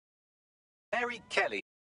Mary Kelly,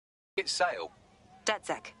 it's sale.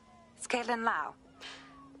 DedSec, it's Caitlin Lau.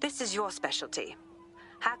 This is your specialty.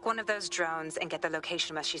 Hack one of those drones and get the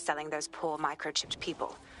location where she's selling those poor microchipped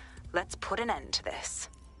people. Let's put an end to this.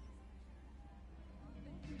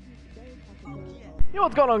 Yo,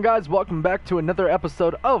 what's going on, guys? Welcome back to another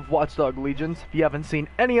episode of Watchdog Legions. If you haven't seen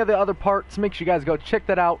any of the other parts, make sure you guys go check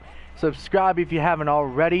that out. Subscribe if you haven't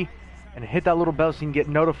already, and hit that little bell so you can get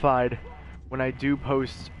notified when I do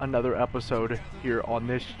post another episode here on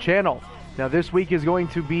this channel. Now, this week is going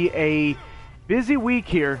to be a busy week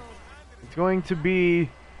here. It's going to be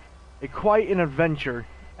quite an adventure.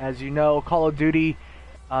 As you know, Call of Duty,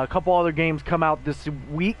 a couple other games come out this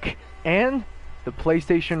week, and the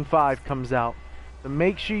PlayStation 5 comes out. So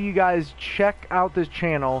make sure you guys check out this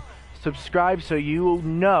channel, subscribe so you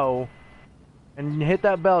know, and hit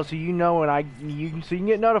that bell so you know so you can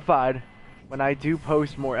get notified when I do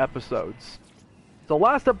post more episodes. So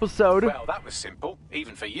last episode... Well, that was simple,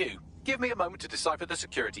 even for you. Give me a moment to decipher the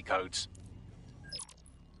security codes.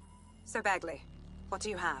 So Bagley, what do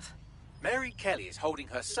you have? Mary Kelly is holding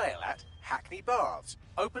her sale at Hackney Baths.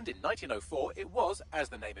 Opened in 1904, it was, as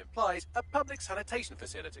the name implies, a public sanitation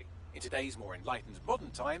facility. In today's more enlightened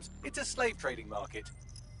modern times, it's a slave trading market.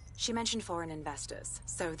 She mentioned foreign investors,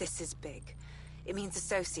 so this is big. It means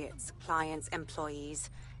associates, clients, employees,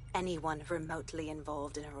 anyone remotely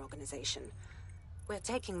involved in her organization. We're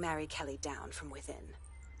taking Mary Kelly down from within.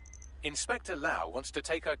 Inspector Lau wants to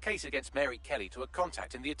take her case against Mary Kelly to a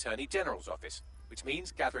contact in the Attorney General's office, which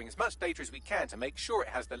means gathering as much data as we can to make sure it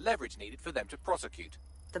has the leverage needed for them to prosecute.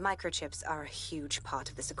 The microchips are a huge part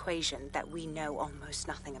of this equation that we know almost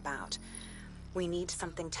nothing about. We need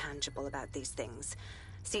something tangible about these things.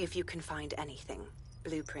 See if you can find anything.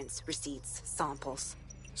 Blueprints, receipts, samples.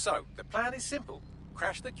 So, the plan is simple.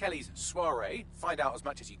 Crash the Kellys' soiree, find out as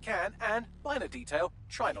much as you can, and, minor detail,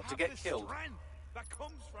 try not to get killed. That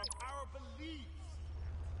comes from our beliefs.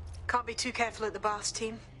 Can't be too careful at the Baths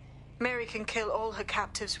team. Mary can kill all her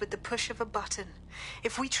captives with the push of a button.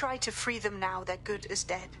 If we try to free them now, they're good as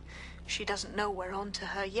dead. She doesn't know we're on to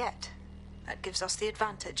her yet. That gives us the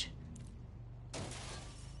advantage.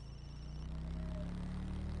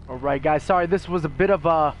 Alright, guys, sorry, this was a bit of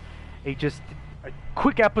a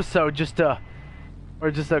quick episode, just a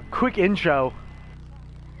quick intro.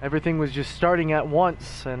 Everything was just starting at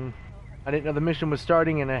once, and I didn't know the mission was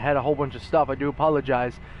starting, and it had a whole bunch of stuff. I do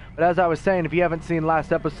apologize. But as I was saying, if you haven't seen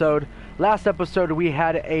last episode we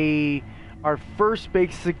had our first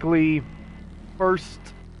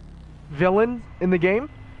villain in the game.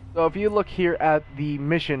 So if you look here at the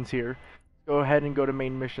missions here, go ahead and go to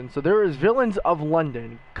main mission. So there is Villains of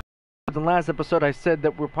London. In the last episode I said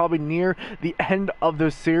that we're probably near the end of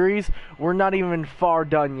the series. We're not even far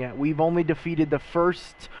done yet. We've only defeated the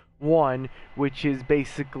first one, which is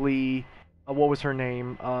basically what was her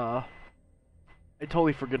name? I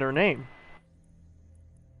totally forget her name.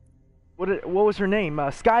 What was her name?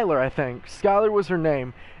 Skylar, I think. Skylar was her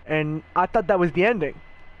name, and I thought that was the ending.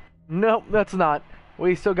 Nope, that's not.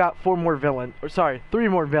 We still got 3 more villains.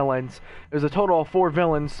 There's a total of 4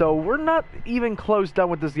 villains, so we're not even close done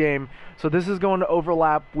with this game. So this is going to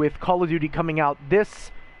overlap with Call of Duty coming out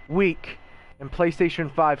this week in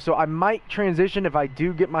PlayStation 5. So I might transition if I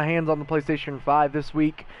do get my hands on the PlayStation 5 this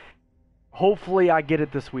week. Hopefully I get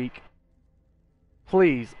it this week.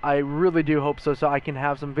 Please, I really do hope so I can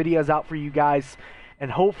have some videos out for you guys. And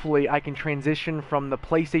hopefully I can transition from the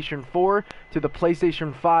PlayStation 4 to the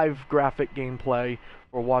PlayStation 5 graphic gameplay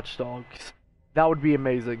for Watch Dogs. That would be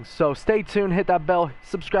amazing. So stay tuned, hit that bell,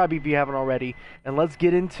 subscribe if you haven't already, and let's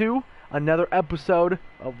get into another episode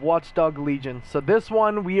of Watchdog Legion. So this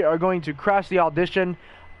one, we are going to crash the audition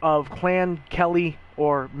of Clan Kelly,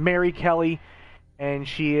 or Mary Kelly, and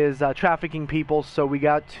she is trafficking people, so we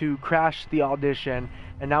got to crash the audition,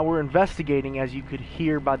 and now we're investigating, as you could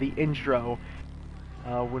hear by the intro.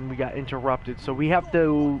 When we got interrupted. So we have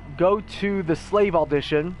to go to the slave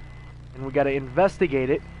audition, and we got to investigate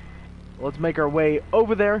it. Let's make our way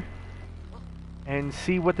over there and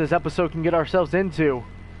see what this episode can get ourselves into.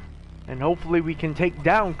 And hopefully we can take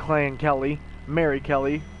down Clan Kelly, Mary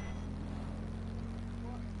Kelly.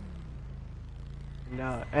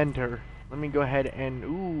 And enter. Let me go ahead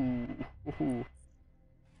and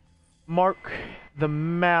mark the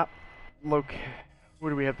map. Look, where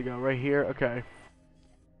do we have to go? Right here? Okay.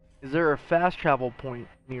 Is there a fast travel point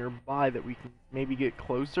nearby that we can maybe get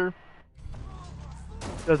closer?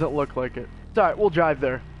 Doesn't look like it. It's alright, we'll drive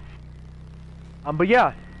there. But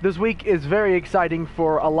yeah, this week is very exciting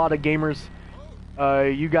for a lot of gamers.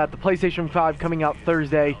 You got the PlayStation 5 coming out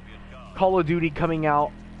Thursday, Call of Duty coming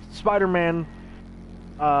out, Spider-Man,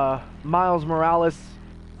 Miles Morales.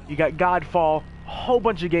 You got Godfall, a whole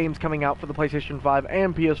bunch of games coming out for the PlayStation 5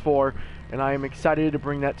 and PS4, and I am excited to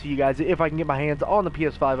bring that to you guys if I can get my hands on the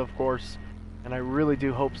PS5, of course. And I really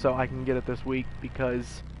do hope so I can get it this week,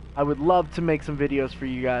 because I would love to make some videos for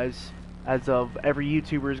you guys, as of every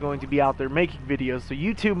YouTuber is going to be out there making videos, so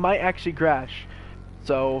YouTube might actually crash.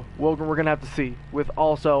 So we're going to have to see, with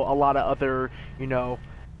also a lot of other, you know,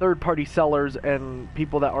 third-party sellers and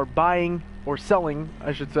people that are buying, or selling,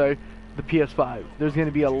 I should say, the PS5. There's going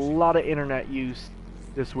to be a lot of internet use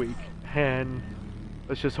this week, and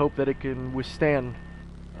let's just hope that it can withstand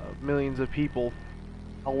millions of people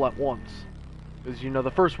all at once. Because, you know,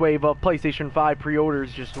 the first wave of PlayStation 5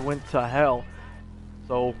 pre-orders just went to hell.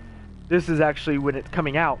 So, this is actually when it's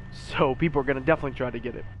coming out. So, people are going to definitely try to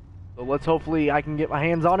get it. So, let's hopefully I can get my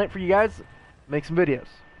hands on it for you guys. Make some videos.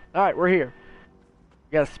 Alright, we're here.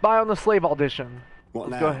 We got a Spy on the Slave audition. What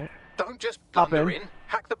Let's now? go ahead. Don't just blunder in.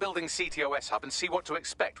 Hack the building's CTOS hub and see what to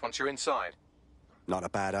expect once you're inside. Not a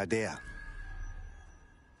bad idea.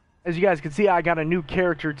 As you guys can see, I got a new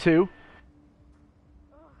character too.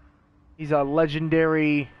 He's a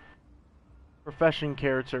legendary profession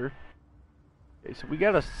character. Okay, so we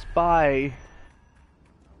got a spy.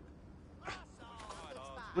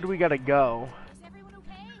 Where do we gotta go? Is everyone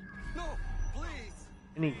okay? No, please.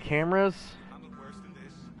 Any cameras? I'm worse than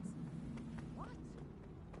this. What?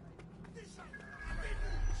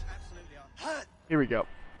 Absolutely. Here we go.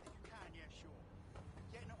 Yeah, sure.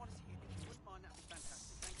 Yeah, no, honestly, if you wouldn't mind, that'd be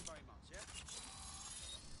fantastic. Thank you very much, yeah?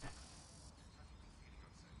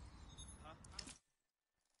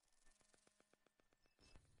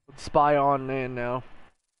 Let's spy on in now.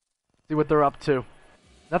 See what they're up to.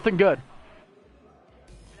 Nothing good.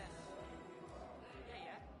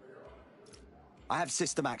 I have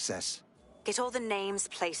system access. Get all the names,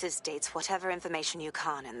 places, dates, whatever information you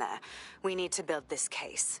can in there. We need to build this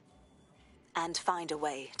case. And find a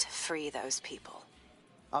way to free those people.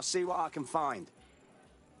 I'll see what I can find.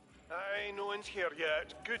 Aye, no one's here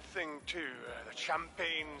yet. Good thing, too. The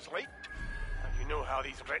champagne's late. And you know how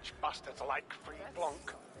these rich bastards like free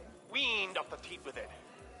plonk. Weaned off the teat with it.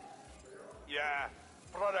 Yeah,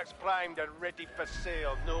 products primed and ready for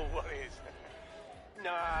sale, no worries.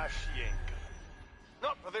 Nah, she ain't good.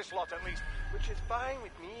 Not for this lot, at least, which is fine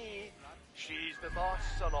with me. She's the boss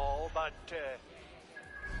and all, but,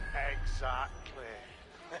 exactly.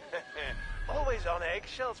 Always on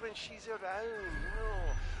eggshells when she's around, you know.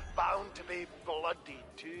 Bound to be bloody,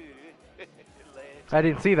 too. I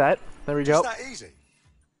didn't see that. There we go. Just that easy.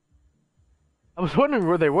 I was wondering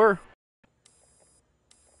where they were.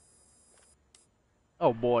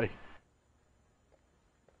 Oh boy.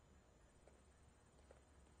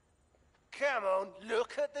 Come on,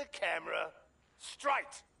 look at the camera.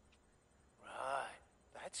 Straight. Right,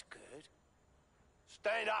 that's good.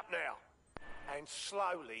 Stand up now. And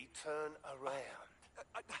slowly turn around.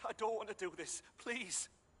 I don't want to do this. Please.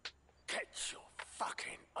 Get your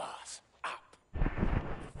fucking ass up.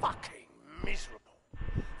 Fucking miserable.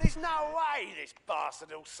 There's no way this bastard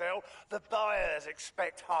will sell. The buyers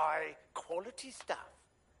expect high quality stuff.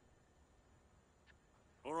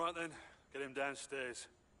 All right then, get him downstairs.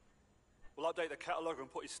 We'll update the catalogue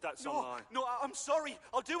and put his stats online. No, I'm sorry.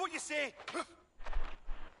 I'll do what you say.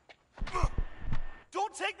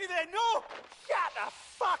 Don't take me there, no! Shut the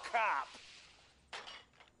fuck up!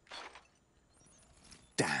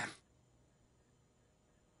 Damn.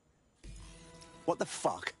 What the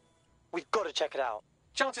fuck? We've got to check it out.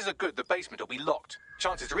 Chances are good the basement will be locked.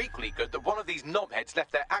 Chances are equally good that one of these knobheads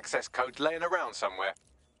left their access codes laying around somewhere.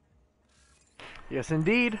 Yes,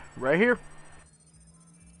 indeed. Right here.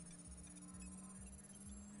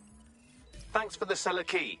 Thanks for the cellar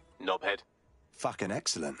key, knobhead. Fucking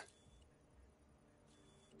excellent.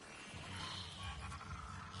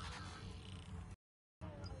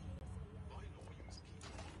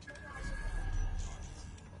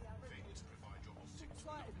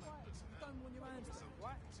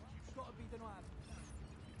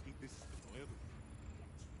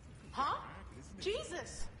 Huh?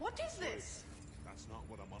 Jesus, what is this? That's not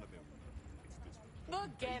what I'm on about.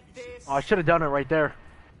 Forget this. Oh, I should have done it right there.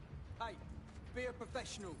 Hey, be a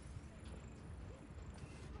professional.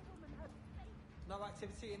 No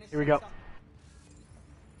activity in this. Here we go. sector.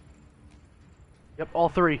 Yep, all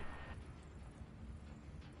three.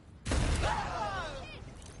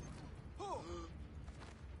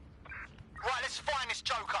 Right, let's find this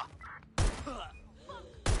joker.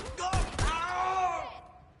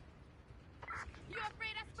 You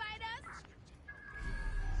afraid of spiders?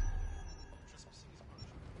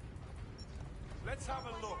 Let's have a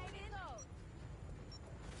look.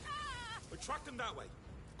 Attract them that way.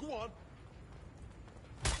 Go on.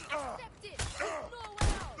 Accept it. There's no way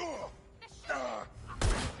out.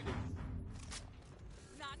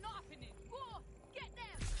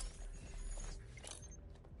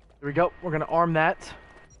 Here we go. We're gonna arm that.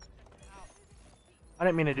 I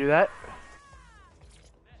didn't mean to do that.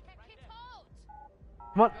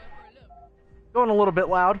 Come on. Going a little bit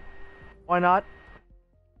loud. Why not?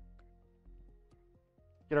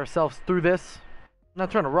 Get ourselves through this. I'm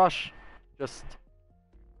not trying to rush. Just,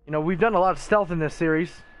 you know, we've done a lot of stealth in this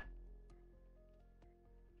series.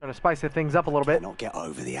 Trying to spice things up a little bit. Cannot get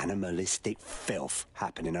over the animalistic filth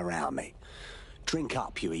happening around me. Drink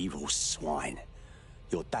up, you evil swine.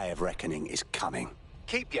 Your day of reckoning is coming.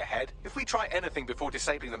 Keep your head. If we try anything before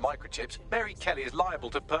disabling the microchips, Mary Kelly is liable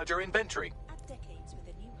to purge her inventory. Add decades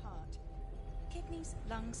with a new heart. Kidneys,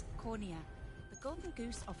 lungs, cornea. The Golden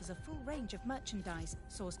Goose offers a full range of merchandise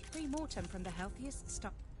sourced pre-mortem from the healthiest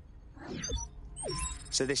stock.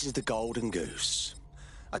 So this is the Golden Goose.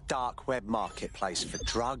 A dark web marketplace for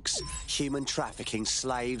drugs, human trafficking,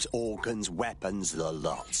 slaves, organs, weapons, the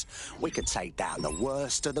lot. We could take down the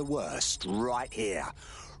worst of the worst right here,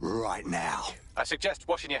 right now. I suggest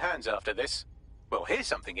washing your hands after this. Well, here's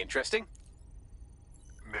something interesting.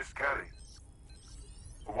 Miss Kelly,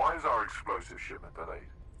 why is our explosive shipment delayed?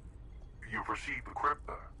 You've received the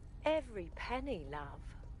crypto. Every penny, love.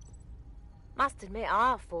 Must admit,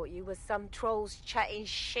 I thought you was some trolls chatting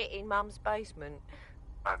shit in Mum's basement.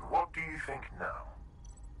 And what do you think now?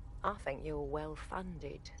 I think you're well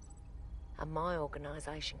funded. And my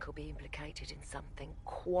organisation could be implicated in something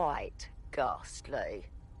quite ghastly.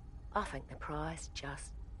 I think the price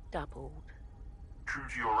just doubled. True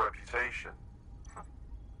to your reputation.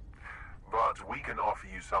 But we can offer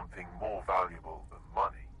you something more valuable than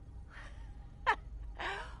money.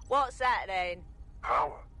 What's that then?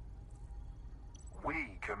 Power.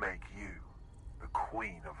 We can make you the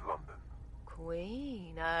Queen of London.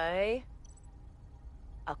 Queen, eh?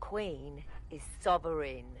 A queen is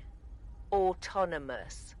sovereign,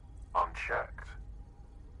 autonomous. Unchecked.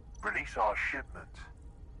 Release our shipment,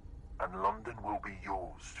 and London will be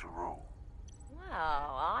yours to rule. Well,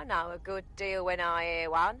 I know a good deal when I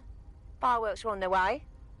hear one. Fireworks are on their way.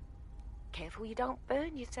 Careful you don't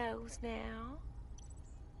burn yourselves now.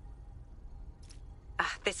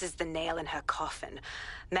 Ah, this is the nail in her coffin.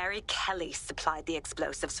 Mary Kelly supplied the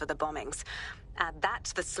explosives for the bombings. Add that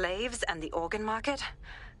to the slaves and the organ market,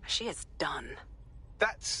 she is done.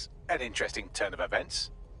 That's an interesting turn of events.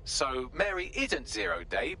 So Mary isn't Zero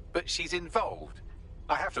Day, but she's involved.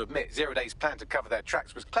 I have to admit, Zero Day's plan to cover their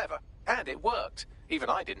tracks was clever, and it worked. Even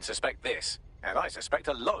I didn't suspect this, and I suspect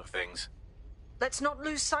a lot of things. Let's not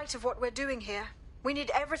lose sight of what we're doing here. We need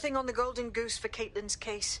everything on the Golden Goose for Caitlin's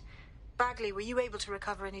case. Bagley, were you able to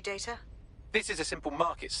recover any data? This is a simple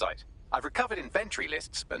market site. I've recovered inventory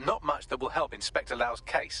lists, but not much that will help Inspector Lau's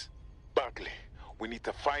case. Bagley, we need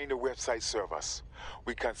to find the website servers.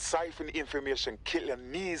 We can siphon the information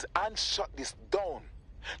Caitlin needs and shut this down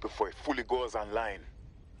before it fully goes online.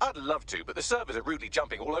 I'd love to, but the servers are rudely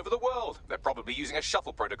jumping all over the world. They're probably using a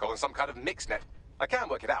shuffle protocol and some kind of mixnet. I can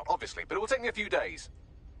work it out, obviously, but it will take me a few days.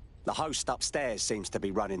 The host upstairs seems to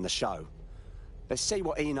be running the show. Let's see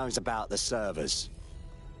what he knows about the servers.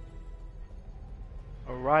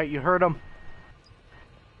 Alright, you heard him.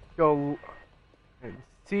 Go and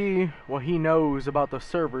see what he knows about the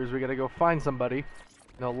servers. We gotta go find somebody.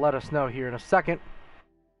 They'll let us know here in a second.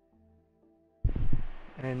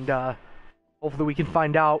 And hopefully we can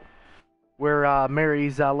find out where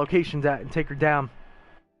Mary's location's at and take her down.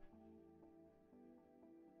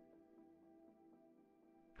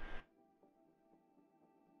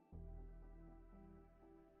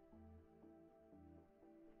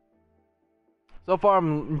 So far,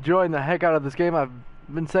 I'm enjoying the heck out of this game. I've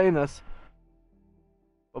been saying this.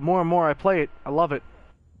 But more and more I play it, I love it.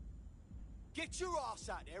 Get your ass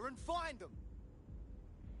out there and find them.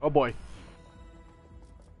 Oh boy.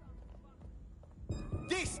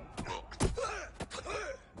 This.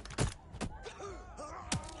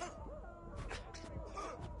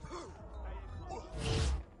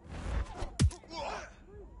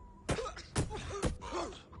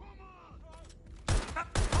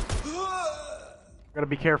 Gotta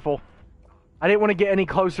be careful. I didn't want to get any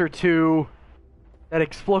closer to that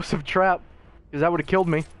explosive trap, because that would have killed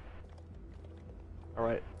me.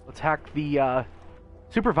 Alright, let's hack the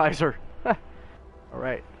supervisor.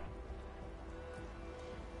 Alright.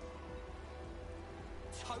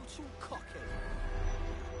 Total cocky.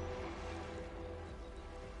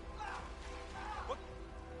 What?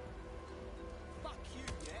 Fuck you,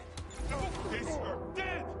 yeah? You're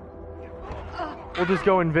dead! We'll just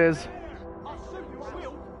go invis. I'll shoot you, I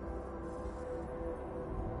will.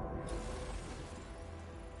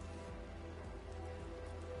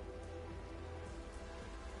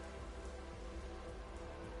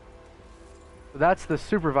 So that's the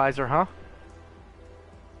supervisor, huh?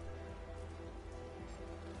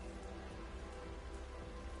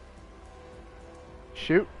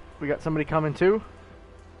 shoot. We got somebody coming too.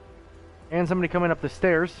 And somebody coming up the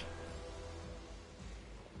stairs.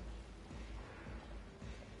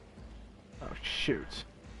 Oh, shoot.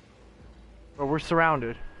 Well, we're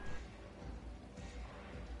surrounded.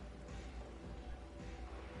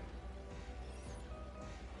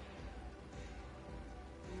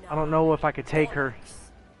 I don't know if I could take her.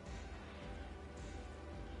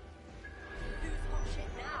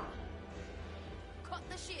 Cut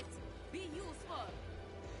the shit. Be useful.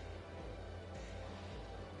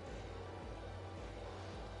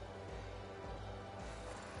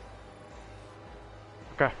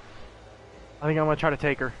 Okay. I think I'm gonna try to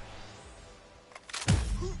take her.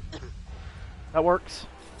 That works.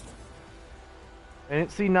 I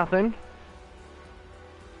didn't see nothing.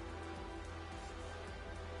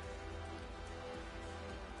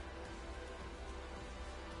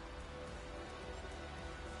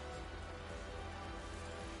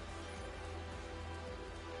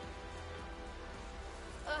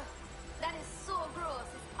 That is so gross.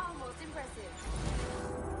 It's almost impressive.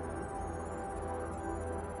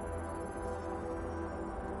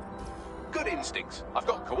 Good instincts. I've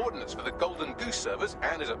got coordinates for the Golden Goose servers,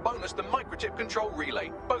 and as a bonus, the microchip control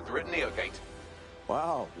relay. Both are at Neogate.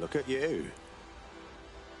 Wow, look at you.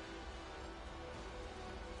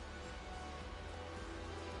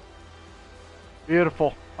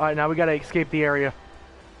 Beautiful. Alright, now we gotta escape the area.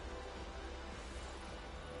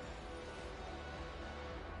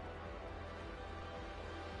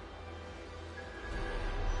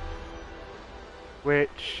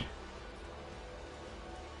 Which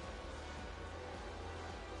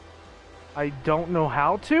I don't know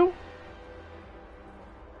how to.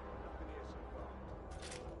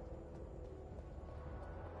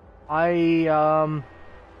 I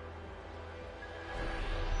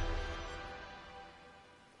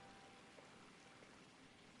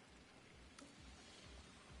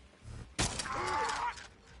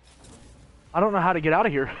don't know how to get out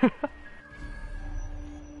of here.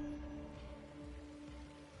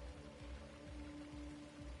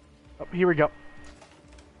 Oh, here we go.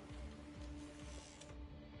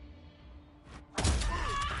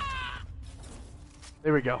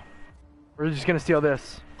 There we go. We're just gonna steal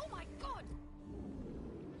this. Oh my god.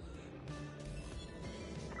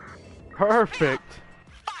 Perfect.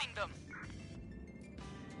 Find them.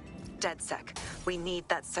 DedSec, we need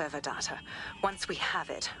that server data. Once we have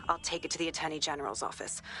it, I'll take it to the Attorney General's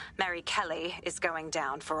office. Mary Kelly is going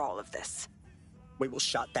down for all of this. We will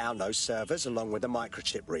shut down those servers along with the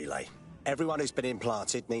microchip relay. Everyone who's been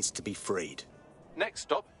implanted needs to be freed. Next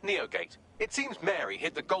stop, Neogate. It seems Mary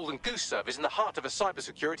hid the Golden Goose service in the heart of a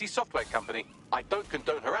cybersecurity software company. I don't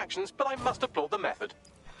condone her actions, but I must applaud the method.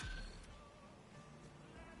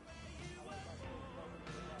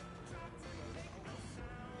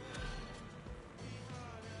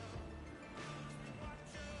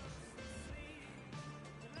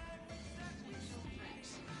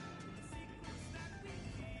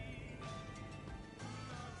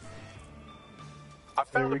 I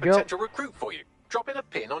found a potential recruit for you. Drop in a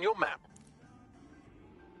pin on your map.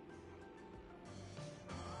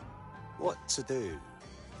 What to do?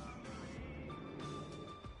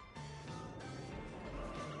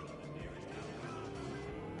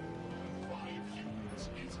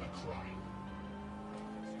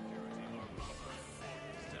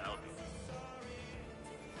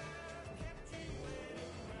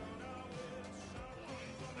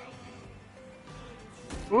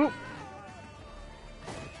 Oop.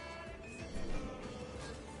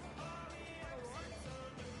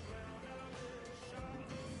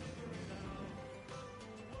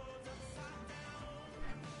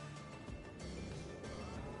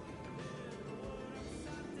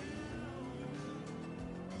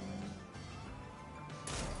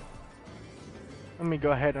 Let me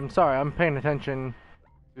go ahead. I'm sorry, I'm paying attention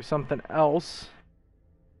to something else.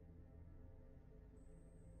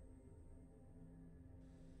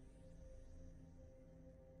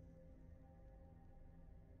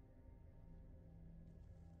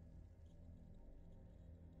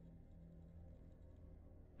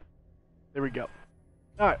 There we go.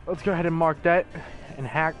 Alright, let's go ahead and mark that and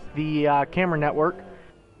hack the camera network.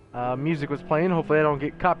 Music was playing. Hopefully I don't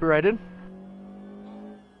get copyrighted.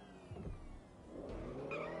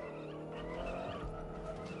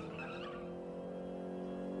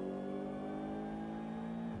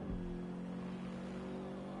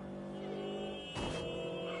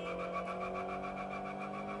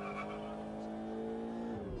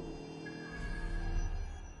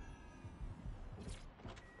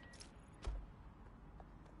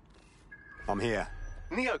 I'm here.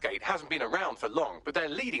 Neogate hasn't been around for long, but they're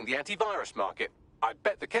leading the antivirus market. I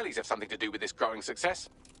bet the Kellys have something to do with this growing success.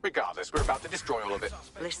 Regardless, we're about to destroy all of it.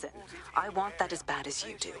 Listen, I want that as bad as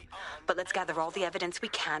you do. But let's gather all the evidence we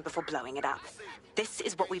can before blowing it up. This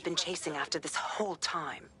is what we've been chasing after this whole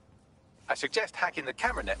time. I suggest hacking the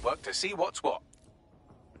camera network to see what's what.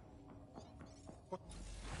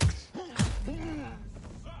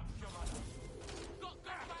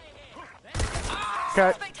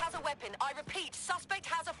 Okay. Suspect has a weapon. I repeat, suspect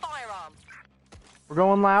has a firearm. We're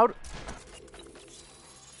going loud.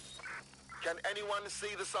 Can anyone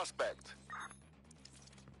see the suspect?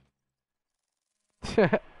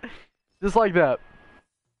 Just like that.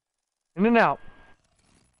 In and out.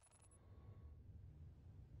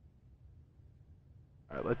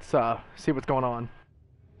 Alright, let's see what's going on.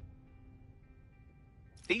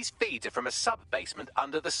 These feeds are from a sub-basement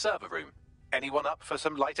under the server room. Anyone up for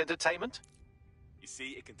some light entertainment? You see,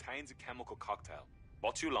 it contains a chemical cocktail.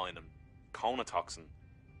 Botulinum, conotoxin,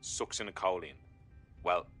 succinylcholine.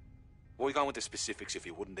 Well, why go into specifics if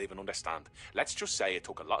you wouldn't even understand? Let's just say it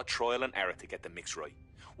took a lot of trial and error to get the mix right.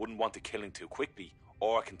 Wouldn't want to kill him too quickly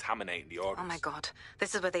or contaminating the organs. Oh my god,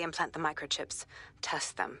 this is where they implant the microchips.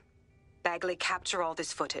 Test them. Bagley, capture all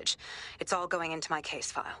this footage. It's all going into my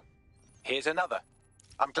case file. Here's another.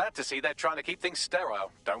 I'm glad to see they're trying to keep things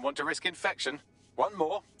sterile. Don't want to risk infection. One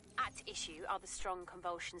more. At issue are the strong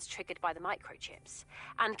convulsions triggered by the microchips,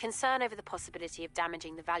 and concern over the possibility of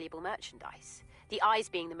damaging the valuable merchandise, the eyes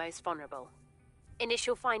being the most vulnerable.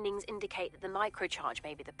 Initial findings indicate that the microcharge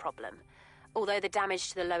may be the problem. Although the damage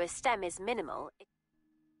to the lower stem is minimal, it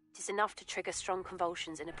is enough to trigger strong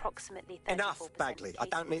convulsions in approximately 34% Enough, Bagley. I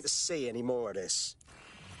don't need to see any more of this.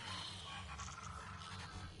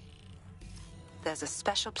 There's a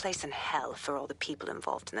special place in hell for all the people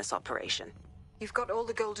involved in this operation. You've got all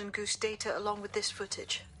the Golden Goose data along with this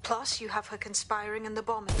footage. Plus, you have her conspiring and the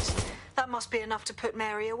bombings. That must be enough to put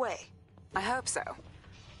Mary away. I hope so.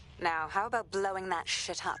 Now, how about blowing that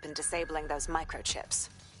shit up and disabling those microchips?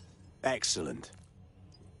 Excellent.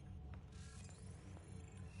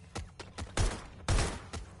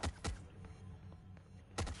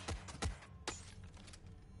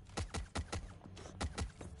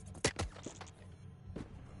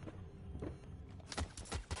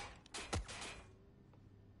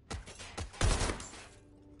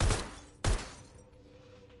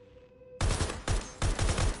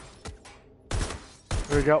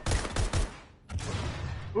 Here we go.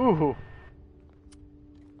 Ooh.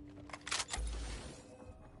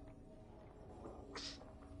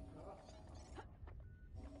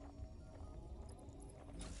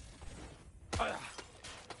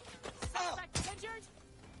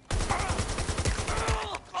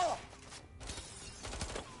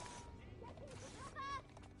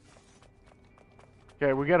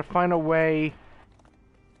 Okay, we gotta find a way.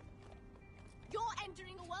 You're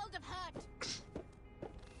entering a world of hurt.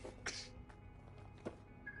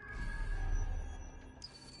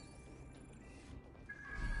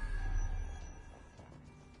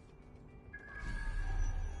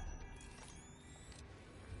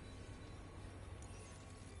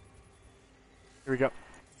 Here we go.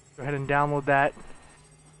 Go ahead and download that.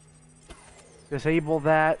 Disable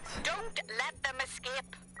that. Don't let them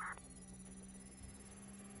escape.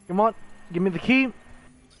 Come on, give me the key. Here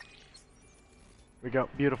we go,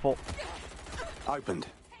 beautiful. Opened.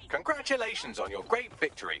 Congratulations on your great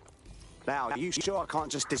victory. Now, are you sure I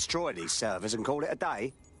can't just destroy these servers and call it a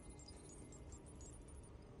day?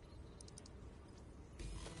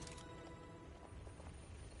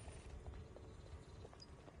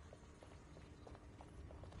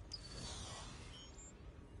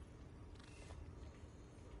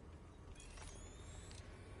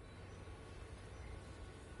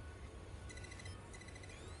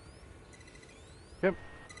 Yep.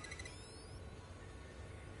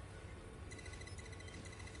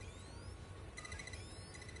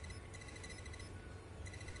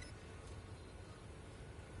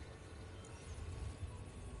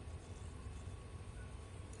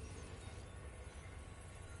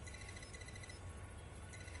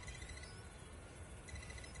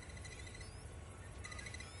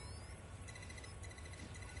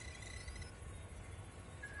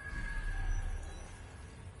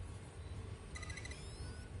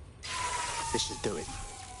 This should do it.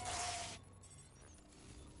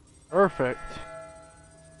 Perfect.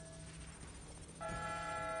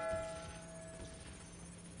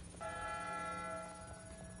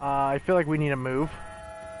 I feel like we need to move.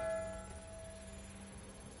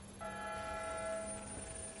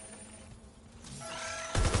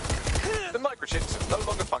 The microchips are no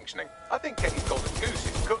longer functioning. I think Kenny's Golden Goose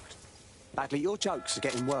is cooked. Bagley, your jokes are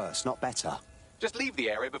getting worse, not better. Just leave the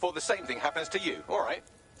area before the same thing happens to you, all right?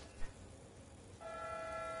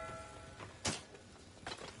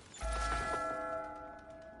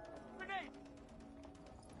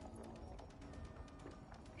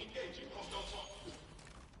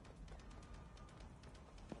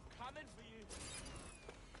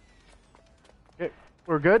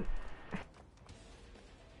 We're good.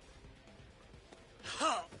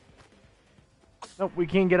 Nope, we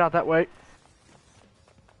can't get out that way.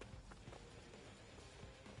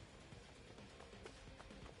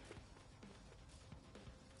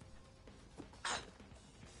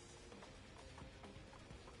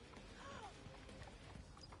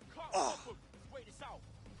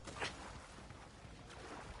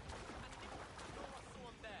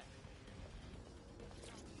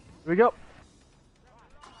 Here we go.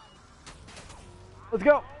 Let's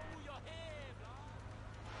go.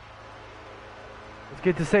 Let's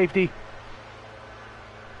get to safety.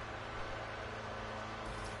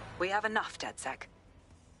 We have enough, DedSec.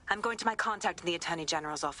 I'm going to my contact in the Attorney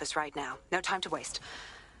General's office right now. No time to waste.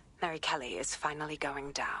 Mary Kelly is finally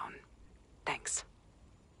going down. Thanks.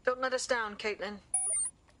 Don't let us down, Caitlin.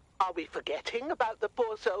 Are we forgetting about the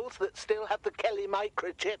poor souls that still have the Kelly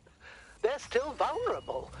microchip? They're still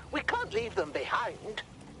vulnerable. We can't leave them behind.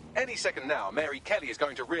 Any second now, Mary Kelly is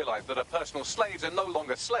going to realize that her personal slaves are no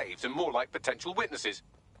longer slaves and more like potential witnesses.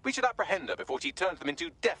 We should apprehend her before she turns them into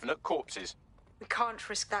definite corpses. We can't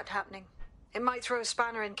risk that happening. It might throw a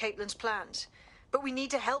spanner in Caitlin's plans. But we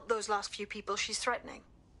need to help those last few people she's threatening.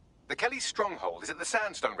 The Kelly stronghold is at the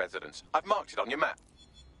Sandstone residence. I've marked it on your map.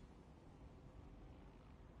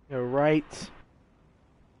 You're right.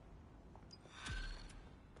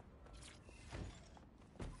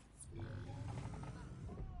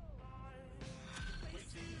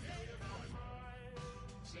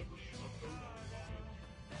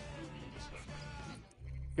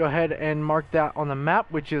 Go ahead and mark that on the map,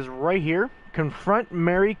 which is right here. Confront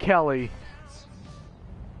Mary Kelly.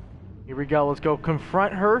 Here we go. Let's go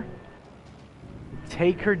confront her.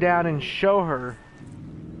 Take her down and show her.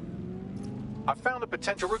 I've found a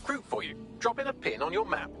potential recruit for you. Drop in a pin on your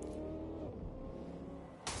map.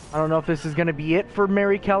 I don't know if this is going to be it for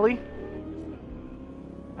Mary Kelly.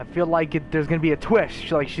 I feel like there's going to be a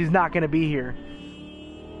twist. Like she's not going to be here.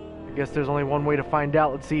 I guess there's only one way to find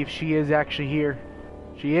out. Let's see if she is actually here.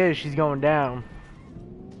 She is. She's going down.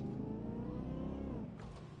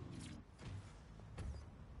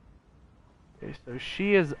 Okay, so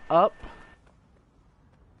she is up.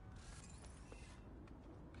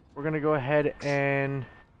 We're going to go ahead and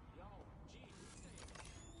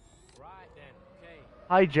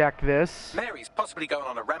hijack this. Mary's possibly going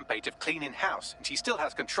on a rampage of cleaning house, and she still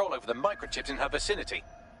has control over the microchips in her vicinity.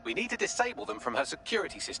 We need to disable them from her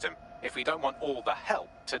security system if we don't want all the help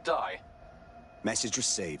to die. Message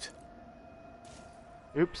received.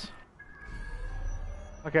 Oops.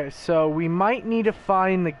 Okay, so we might need to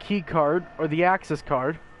find the key card or the access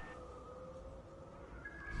card.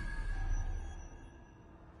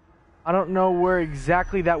 I don't know where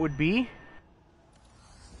exactly that would be.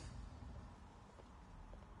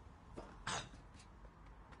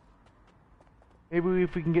 Maybe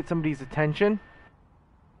if we can get somebody's attention.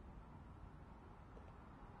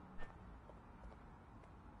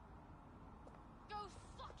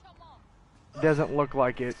 Doesn't look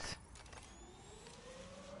like it.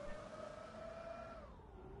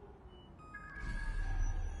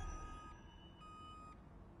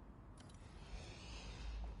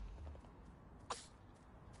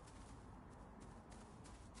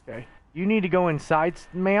 Okay. You need to go inside,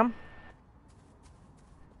 ma'am.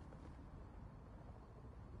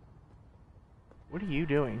 What are you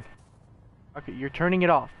doing? Okay, you're turning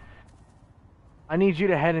it off. I need you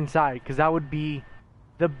to head inside, because that would be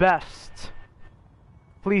the best.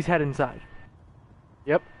 Please head inside.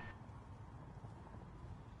 Yep.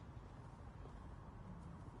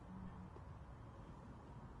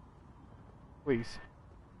 Please.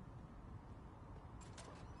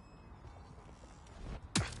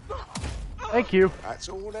 Thank you. That's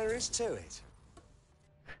all there is to it.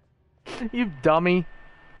 You dummy.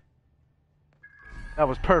 That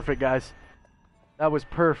was perfect, guys. That was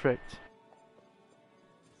perfect.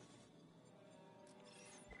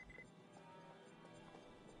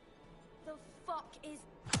 The fuck is...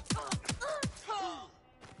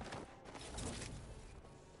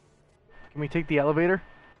 Can we take the elevator?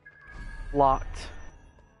 Locked.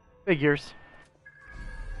 Figures.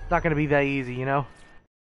 Not gonna be that easy, you know?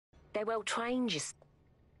 They're well trained, just...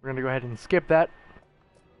 We're gonna go ahead and skip that.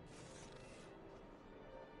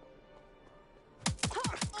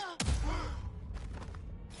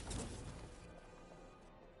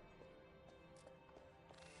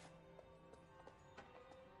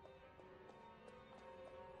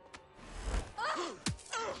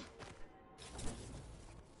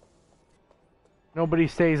 Nobody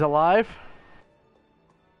stays alive.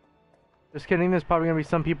 Just kidding, there's probably gonna be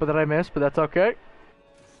some people that I missed, but that's okay.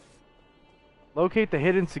 Locate the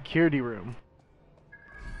hidden security room.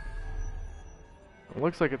 It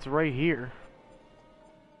looks like it's right here.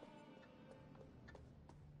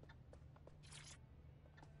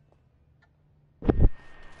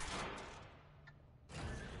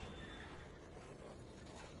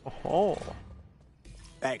 Oh.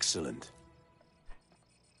 Excellent.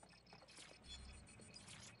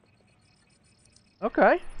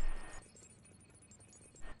 Okay.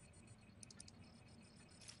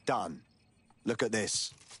 Done. Look at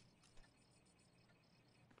this.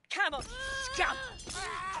 Come on, scum!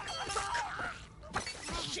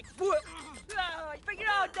 Shit, work! Bring it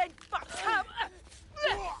on then, fuck! Come!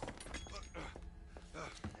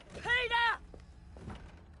 Peter!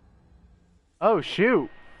 Oh, shoot.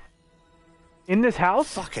 In this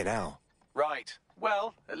house? Fucking hell. Right.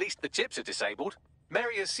 Well, at least the chips are disabled.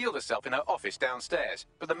 Mary has sealed herself in her office downstairs,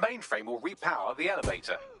 but the mainframe will repower the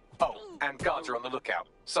elevator. Oh, and guards are on the lookout,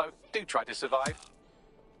 so do try to survive.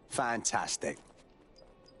 Fantastic.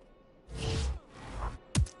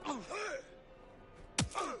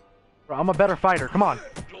 Bro, I'm a better fighter. Come on.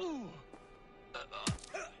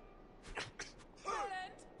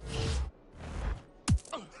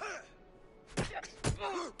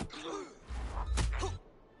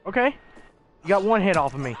 Okay. You got one hit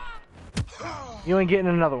off of me. You ain't getting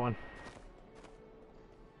another one.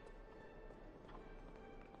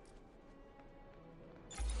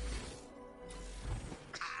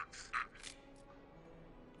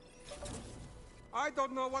 I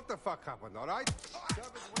don't know what the fuck happened, alright?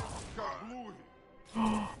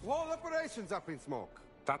 Whole operation's up in smoke.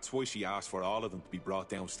 That's why she asked for all of them to be brought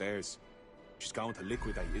downstairs. She's going to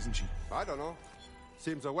liquidate, isn't she? I don't know.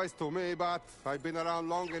 Seems a waste to me, but I've been around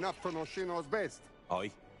long enough to know she knows best.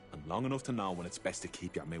 Aye, and long enough to know when it's best to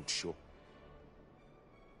keep your mouth shut.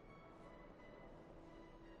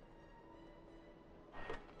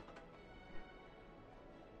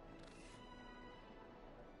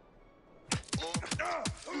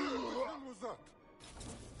 What was that?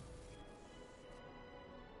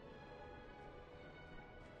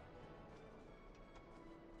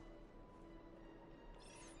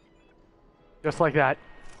 Just like that.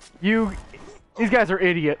 These guys are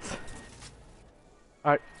idiots.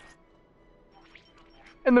 Alright.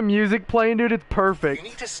 And the music playing, dude, it's perfect. You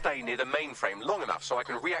need to stay near the mainframe long enough so I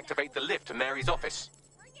can reactivate the lift to Mary's office.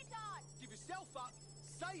 Give yourself up.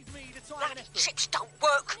 Save me the time Bloody and effort. chips don't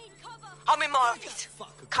work. I'm in my office.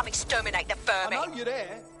 Come exterminate the vermin. I know you're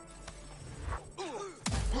there.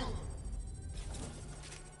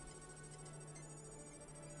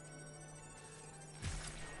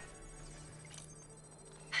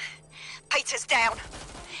 Peter's down.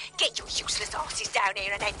 Get your useless asses down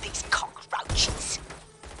here and end these cockroaches.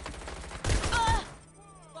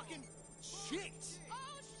 Fucking shit.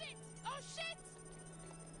 Oh shit! Oh shit!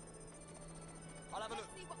 I'll have a look.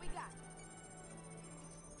 See what we got.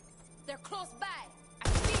 They're close by. I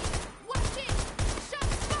see. Watch it!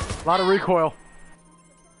 Shots fired! A lot of recoil.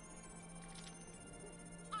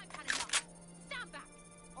 I'm cutting off. Stand back.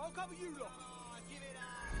 I'll cover you lot. Give it up.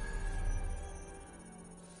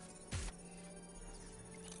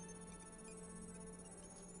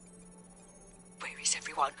 Where is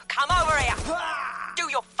everyone? Come over here! Do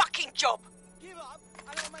your fucking job! Give up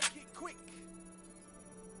and I'll make it quick.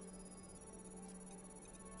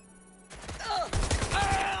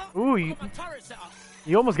 Ooh,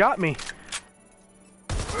 you almost got me.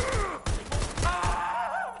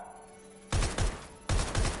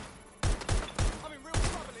 I'm in real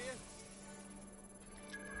trouble here.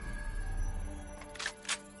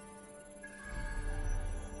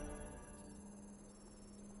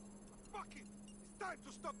 Fuck it. It's time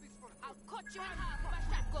to stop this for I'll cut you in half with my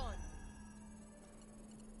shotgun.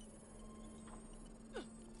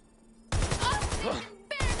 Oh,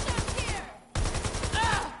 bear down here!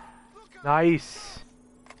 Nice.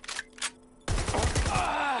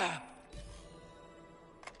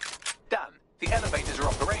 Dan, the elevators are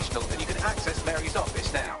operational and you can access Mary's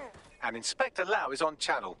office now. And Inspector Lau is on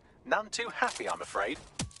channel. None too happy, I'm afraid.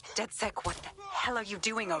 DedSec, what the hell are you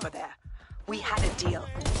doing over there? We had a deal.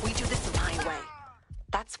 We do this my way.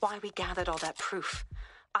 That's why we gathered all that proof.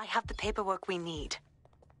 I have the paperwork we need.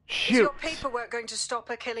 Is your paperwork going to stop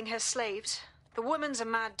her killing her slaves? The woman's a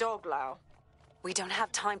mad dog, Lau. We don't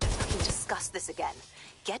have time to fucking discuss this again.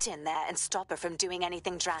 Get in there and stop her from doing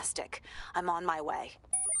anything drastic. I'm on my way.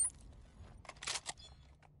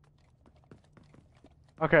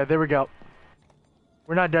 Okay, there we go.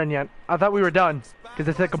 We're not done yet. I thought we were done, because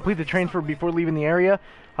it said complete the transfer before leaving the area.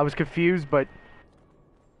 I was confused, but...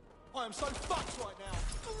 I am so fucked right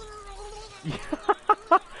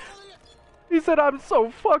now. He said I'm so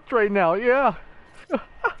fucked right now, yeah.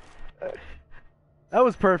 That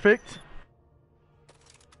was perfect.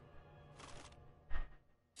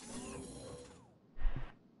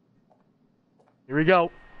 Here we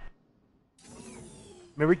go.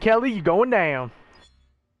 Mary Kelly, you going down.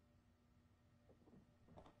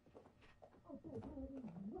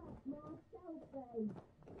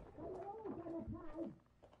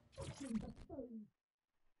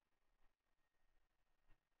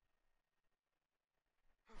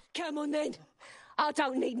 Come on then. I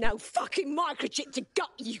don't need no fucking microchip to gut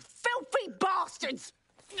you filthy bastards!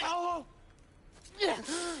 Oh.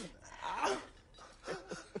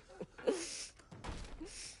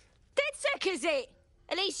 DedSec, is it?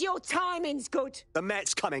 At least your timing's good. The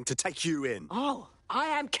Met's coming to take you in. Oh, I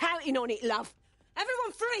am counting on it, love.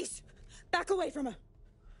 Everyone freeze! Back away from her.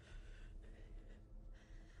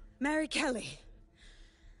 Mary Kelly,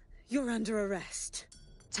 you're under arrest.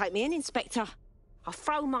 Take me in, Inspector. I'll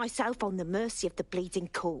throw myself on the mercy of the bleeding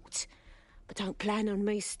court. But don't plan on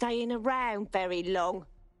me staying around very long.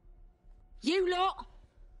 You lot!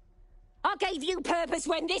 I gave you purpose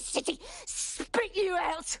when this city spit you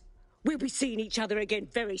out! We'll be seeing each other again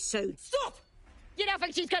very soon. Stop! You don't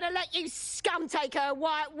think she's gonna let you scum take her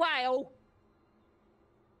white whale?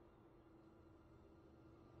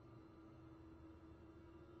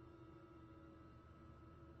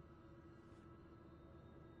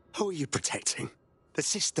 Who are you protecting? The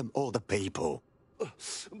system or the people?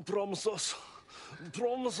 Promise us.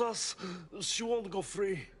 Promise us she won't go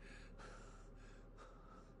free.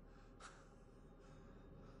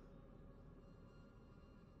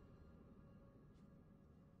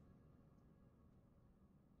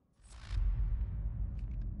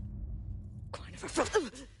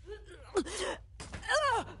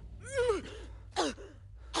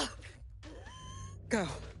 Go.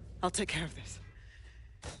 I'll take care of this.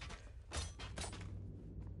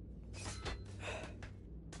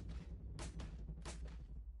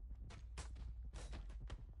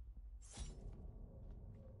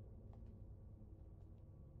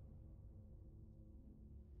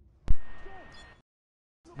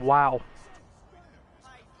 Wow.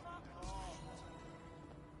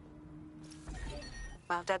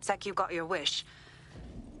 Well, DedSec, you got your wish.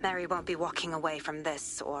 Mary won't be walking away from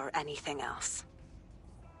this or anything else.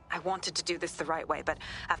 I wanted to do this the right way, but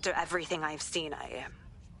after everything I've seen,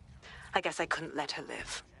 I guess I couldn't let her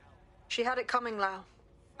live. She had it coming, Lau.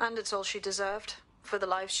 And it's all she deserved. For the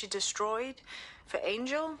lives she destroyed, for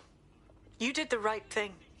Angel. You did the right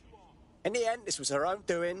thing. In the end, this was her own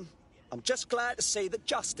doing. I'm just glad to see that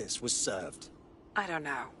justice was served. I don't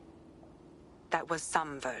know. That was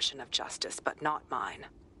some version of justice, but not mine.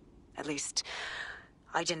 At least,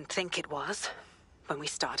 I didn't think it was when we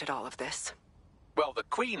started all of this. Well, the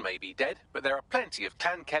Queen may be dead, but there are plenty of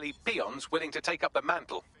Clan Kelly peons willing to take up the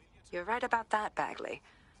mantle. You're right about that, Bagley.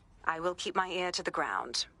 I will keep my ear to the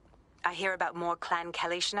ground. I hear about more Clan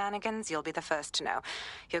Kelly shenanigans, you'll be the first to know.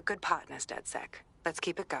 You're good partners, DedSec. Let's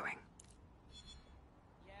keep it going.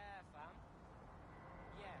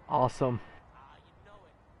 Awesome.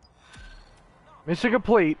 Mission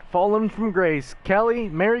complete. Fallen from grace.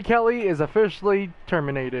 Mary Kelly is officially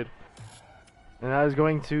terminated. And that is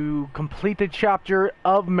going to complete the chapter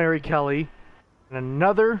of Mary Kelly. And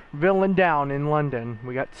another villain down in London.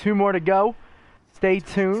 We got 2 more to go. Stay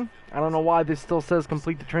tuned. I don't know why this still says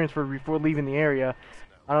complete the transfer before leaving the area.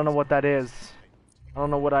 I don't know what that is. I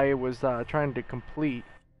don't know what I was trying to complete.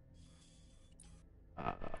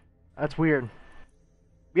 That's weird.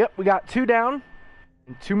 Yep, we got 2 down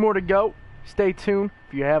and 2 more to go. Stay tuned.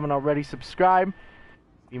 If you haven't already, subscribe.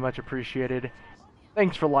 Be much appreciated.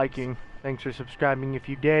 Thanks for liking. Thanks for subscribing if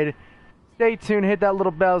you did. Stay tuned. Hit that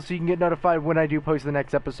little bell so you can get notified when I do post the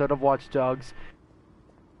next episode of Watch Dogs.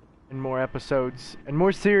 And more episodes. And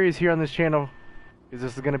more series here on this channel. Because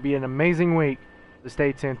this is going to be an amazing week. So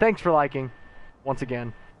stay tuned. Thanks for liking. Once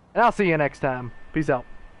again. And I'll see you next time. Peace out.